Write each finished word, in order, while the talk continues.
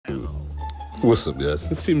What's up,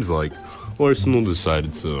 guys? It seems like Arsenal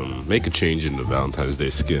decided to make a change in the Valentine's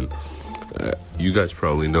Day skin. You guys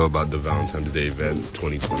probably know about the Valentine's Day event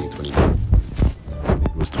 2020.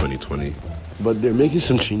 It was 2020. But they're making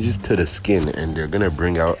some changes to the skin, and they're gonna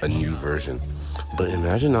bring out a new version. But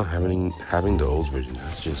imagine not having the old version.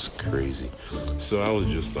 That's just crazy. So I was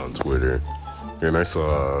just on Twitter, and I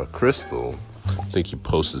saw Crystal. I think he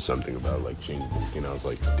posted something about like changing the skin. I was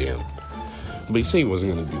like, damn. But he said he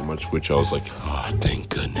wasn't gonna do much, which I was like, oh, thank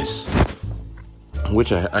goodness.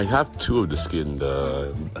 Which I have two of the skin,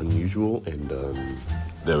 the unusual and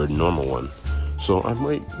the normal one. So I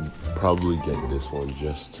might probably get this one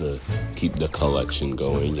just to keep the collection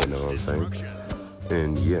going, you know what I'm saying?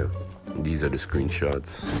 And yeah, these are the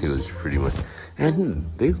screenshots. It was pretty much, and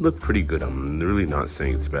they look pretty good. I'm really not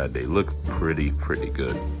saying it's bad. They look pretty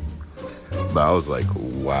good. But I was like,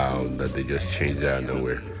 wow, that they just changed it out of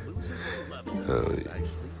nowhere.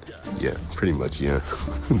 Yeah, pretty much, yeah.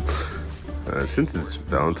 Since it's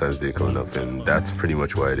Valentine's Day coming up, and that's pretty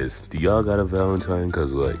much why it is. Do y'all got a Valentine?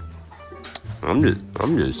 Cause like, I'm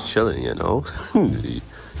just chilling, you know.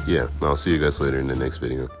 Yeah, I'll see you guys later in the next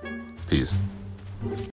video. Peace.